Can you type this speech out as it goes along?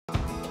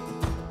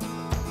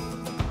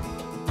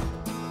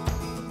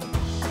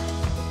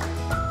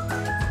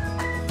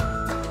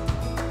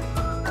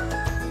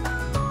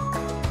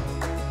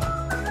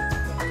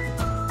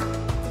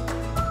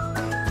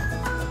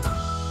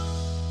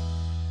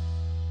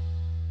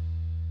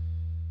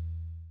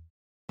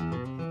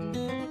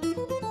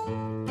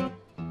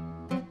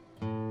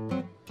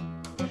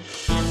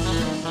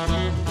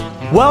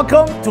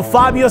Welcome to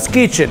Fabio's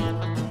Kitchen.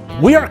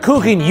 We are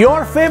cooking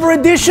your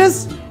favorite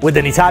dishes with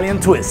an Italian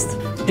twist.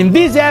 In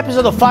this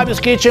episode of Fabio's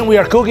Kitchen, we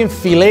are cooking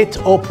Filet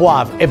Au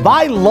Poivre. Have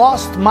I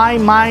lost my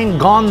mind,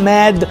 gone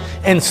mad,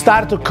 and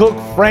started to cook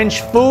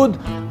French food?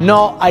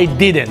 No, I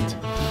didn't.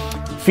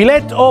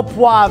 Filet Au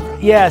Poivre,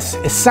 yes,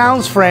 it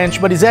sounds French,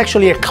 but it's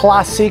actually a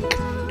classic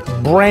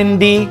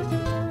brandy,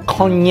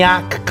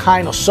 cognac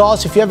kind of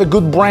sauce. If you have a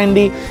good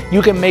brandy,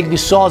 you can make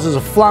this sauce as a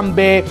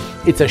flambé.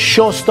 It's a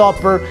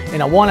showstopper,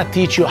 and I want to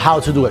teach you how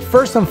to do it.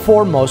 First and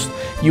foremost,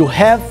 you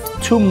have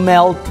to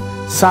melt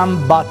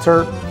some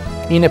butter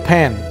in a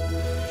pan,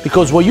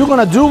 because what you're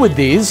gonna do with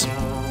these,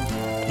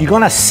 you're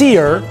gonna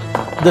sear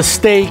the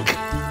steak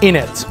in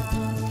it.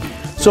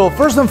 So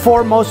first and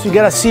foremost, you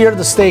gotta sear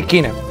the steak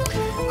in it.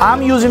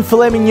 I'm using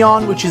filet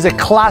mignon, which is a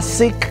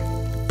classic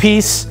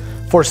piece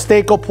for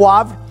steak au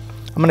poivre.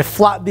 I'm gonna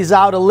flat this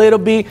out a little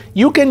bit.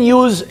 You can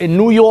use a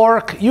New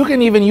York, you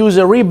can even use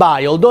a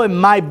ribeye, although it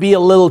might be a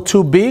little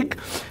too big.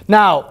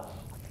 Now,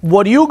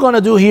 what you're gonna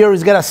do here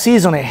is gotta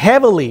season it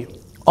heavily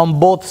on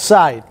both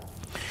sides.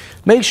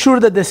 Make sure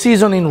that the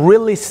seasoning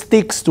really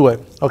sticks to it,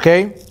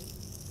 okay?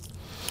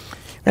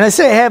 And I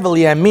say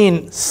heavily, I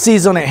mean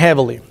season it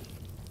heavily.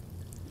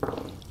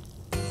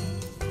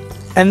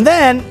 And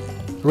then,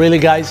 really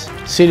guys,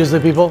 seriously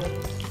people?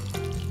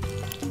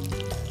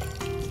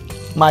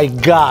 My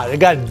God, I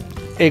got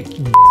a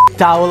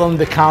towel on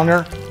the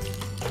counter.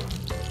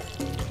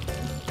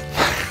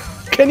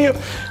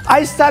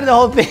 I started the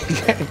whole thing.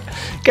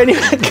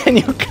 Can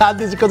you cut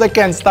this because I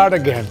can't start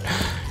again?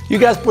 You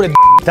guys put a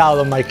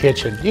towel on my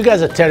kitchen. You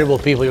guys are terrible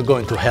people, you're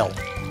going to hell.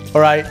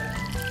 All right?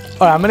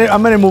 All right,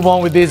 I'm gonna move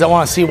on with this. I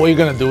wanna see what you're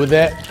gonna do with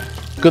that.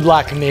 Good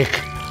luck,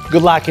 Nick.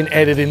 Good luck in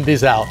editing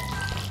this out.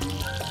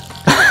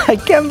 I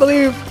can't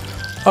believe.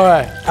 All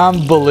right,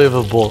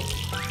 unbelievable.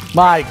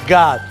 My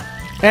God.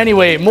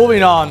 Anyway,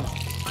 moving on.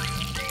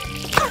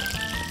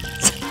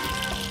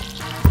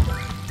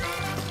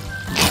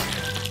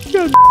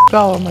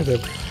 Oh my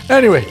God.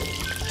 Anyway,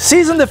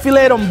 season the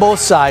filet on both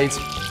sides.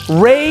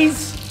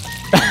 Raise.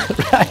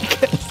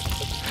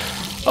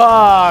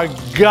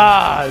 Oh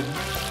God.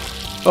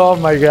 Oh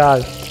my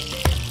God.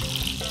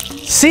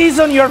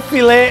 Season your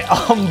filet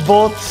on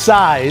both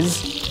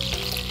sides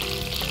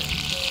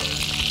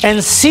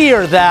and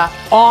sear that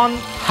on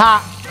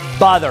hot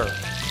butter.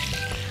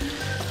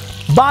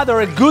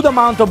 Butter, a good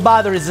amount of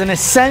butter, is an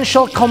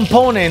essential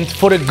component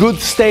for a good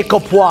steak au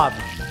poivre.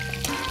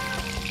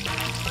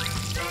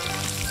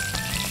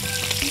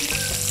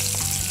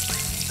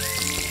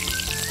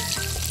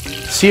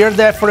 Sear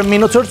that for a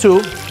minute or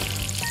two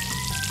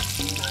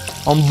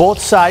on both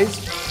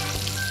sides.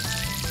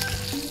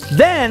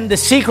 Then the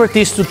secret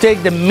is to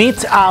take the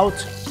meat out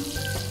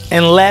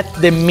and let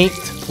the meat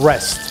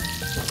rest.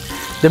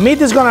 The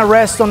meat is gonna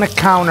rest on the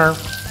counter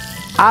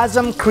as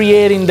I'm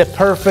creating the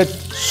perfect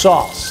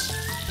sauce.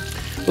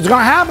 What's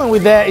gonna happen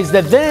with that is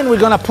that then we're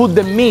gonna put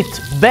the meat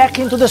back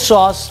into the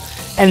sauce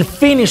and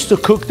finish to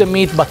cook the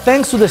meat. But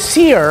thanks to the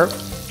sear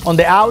on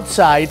the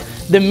outside,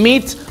 the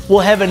meat will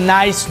have a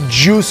nice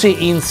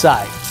juicy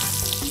inside.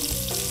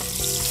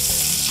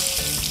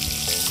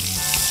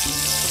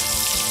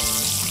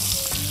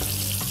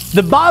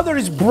 The butter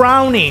is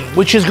browning,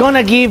 which is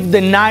gonna give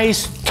the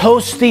nice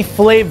toasty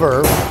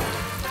flavor.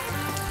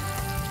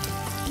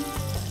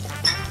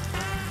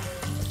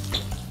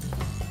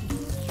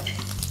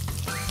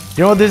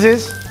 You know what this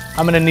is?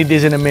 I'm gonna need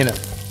this in a minute.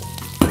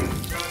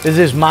 This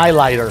is my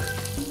lighter.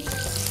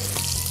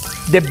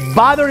 The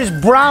butter is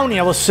brownie,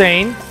 I was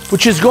saying,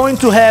 which is going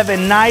to have a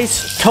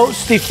nice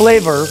toasty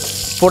flavor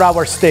for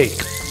our steak.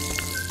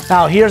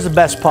 Now here's the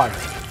best part.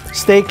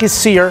 Steak is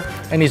seared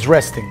and is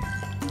resting.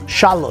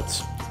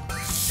 Shallots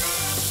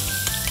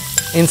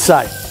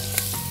inside.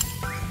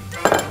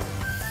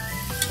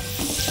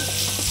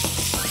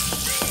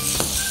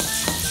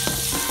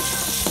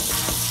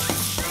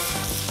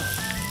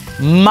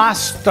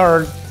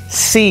 Mustard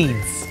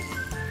seeds.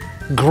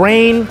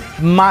 Grain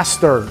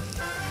mustard.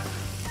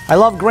 I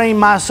love grain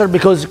mustard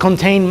because it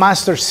contains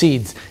mustard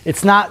seeds.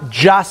 It's not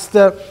just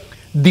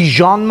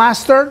Dijon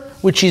mustard,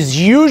 which is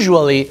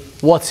usually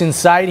what's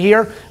inside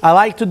here. I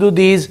like to do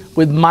these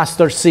with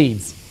mustard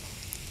seeds.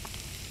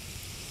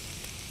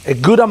 A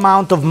good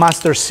amount of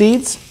mustard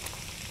seeds.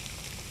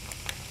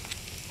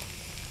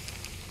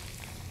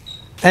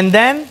 And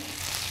then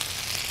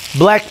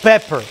black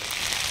pepper.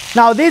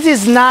 Now this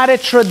is not a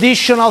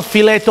traditional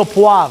filet au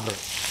poivre.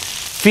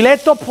 Filet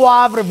au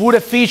poivre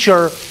would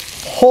feature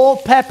whole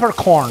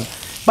peppercorn,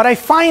 but I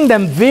find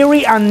them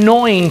very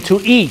annoying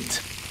to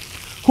eat.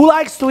 Who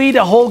likes to eat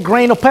a whole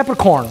grain of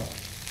peppercorn?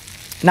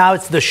 Now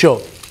it's the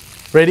show.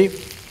 Ready?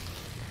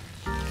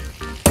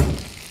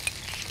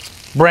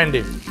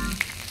 Brandy.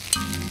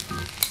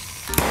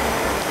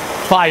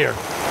 Fire.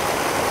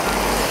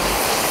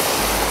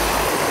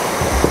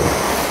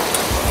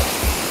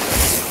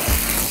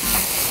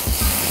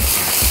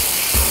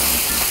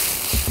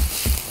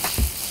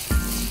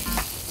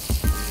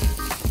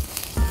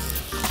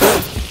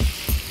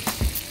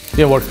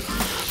 Didn't work.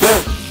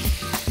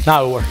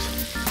 Now it works.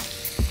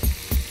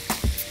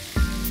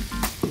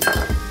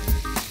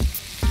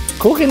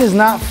 Cooking is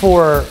not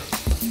for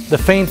the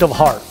faint of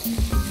heart.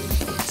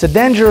 It's a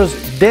dangerous,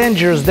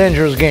 dangerous,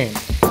 dangerous game.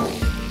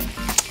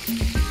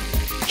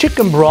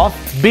 Chicken broth,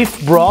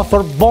 beef broth,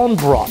 or bone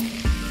broth.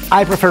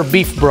 I prefer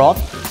beef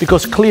broth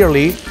because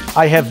clearly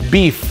I have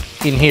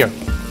beef in here.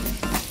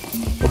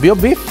 A little bit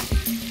of beef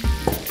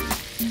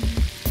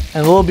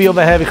and a little bit of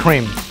a heavy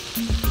cream.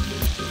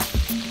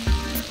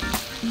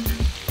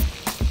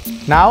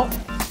 Now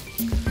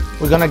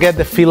we're gonna get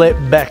the filet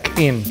back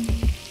in.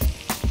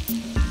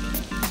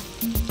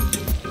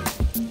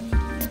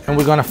 And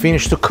we're gonna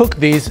finish to cook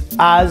these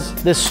as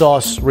the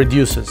sauce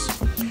reduces.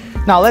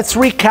 Now let's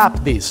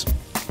recap these.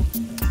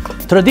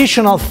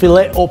 Traditional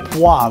filet au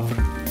poivre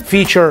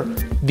feature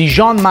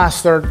Dijon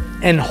mustard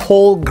and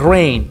whole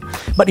grain.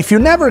 But if you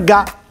never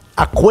got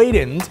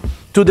acquainted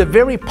to the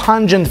very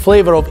pungent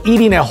flavor of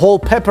eating a whole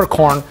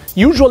peppercorn,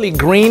 usually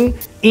green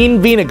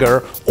in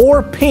vinegar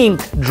or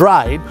pink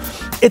dried,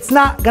 it's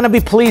not gonna be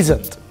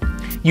pleasant.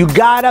 You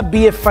gotta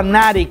be a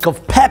fanatic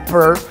of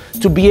pepper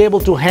to be able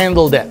to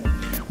handle that.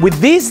 With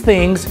these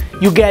things,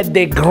 you get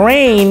the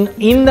grain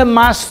in the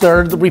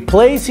mustard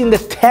replacing the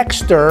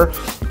texture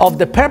of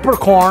the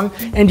peppercorn,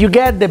 and you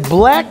get the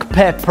black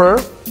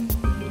pepper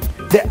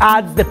that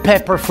adds the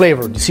pepper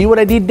flavor. You see what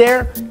I did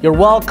there? You're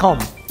welcome.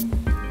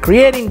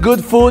 Creating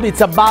good food, it's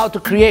about to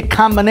create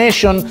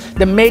combination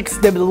that makes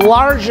the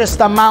largest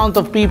amount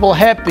of people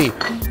happy,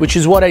 which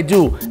is what I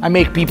do. I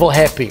make people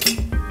happy.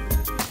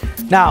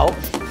 Now,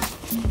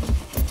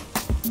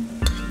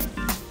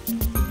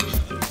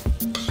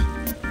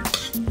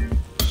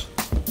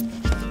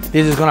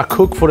 this is gonna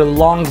cook for a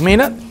long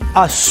minute.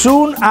 As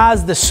soon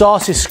as the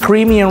sauce is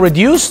creamy and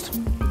reduced,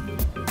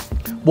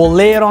 we'll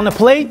lay it on a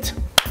plate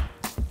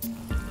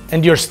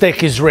and your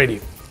steak is ready.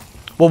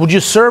 What would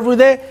you serve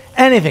with it?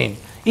 Anything.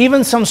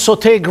 Even some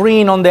sauté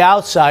green on the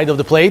outside of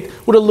the plate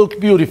would have looked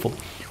beautiful.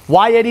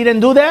 Why I didn't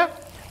do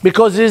that?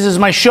 Because this is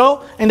my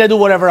show and I do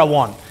whatever I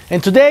want.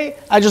 And today,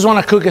 I just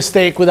wanna cook a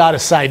steak without a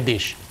side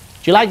dish.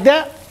 Do you like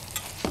that?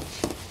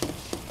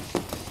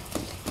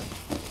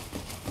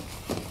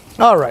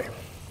 All right.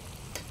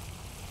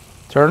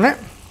 Turn it.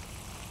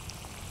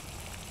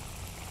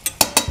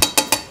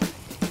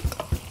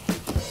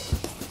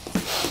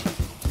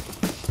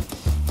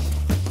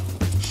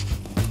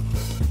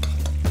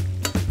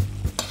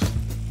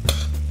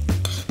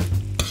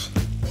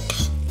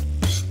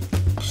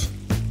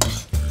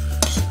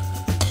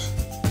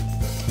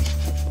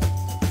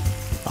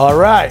 All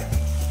right,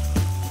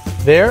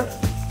 there.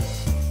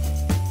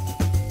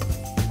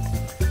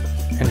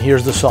 And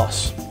here's the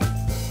sauce.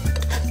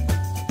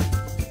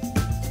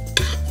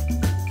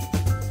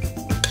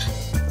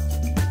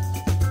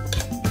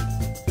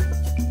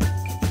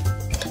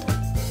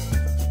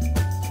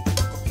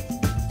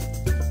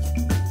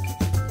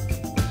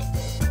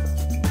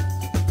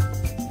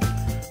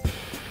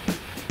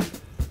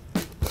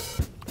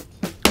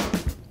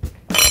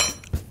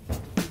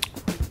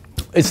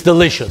 It's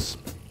delicious.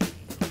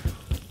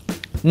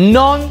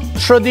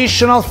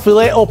 Non-traditional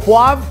filet au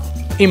poivre.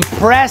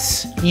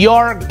 Impress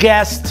your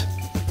guest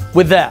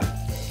with that.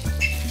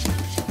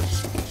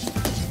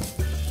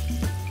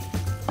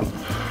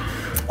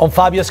 On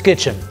Fabio's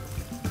Kitchen.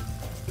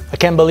 I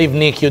can't believe,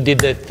 Nick, you did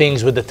the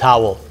things with the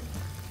towel.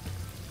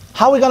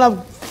 How are we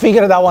gonna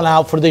figure that one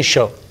out for this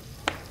show?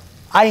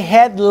 I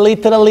had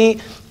literally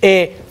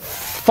a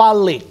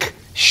phallic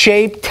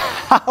shaped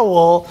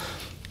towel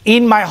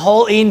in my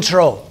whole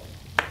intro.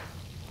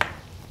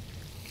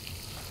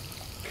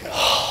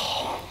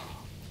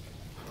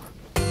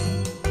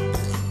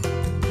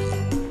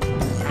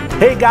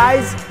 Hey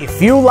guys, if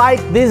you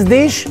like this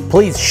dish,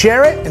 please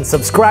share it and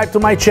subscribe to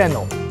my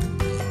channel.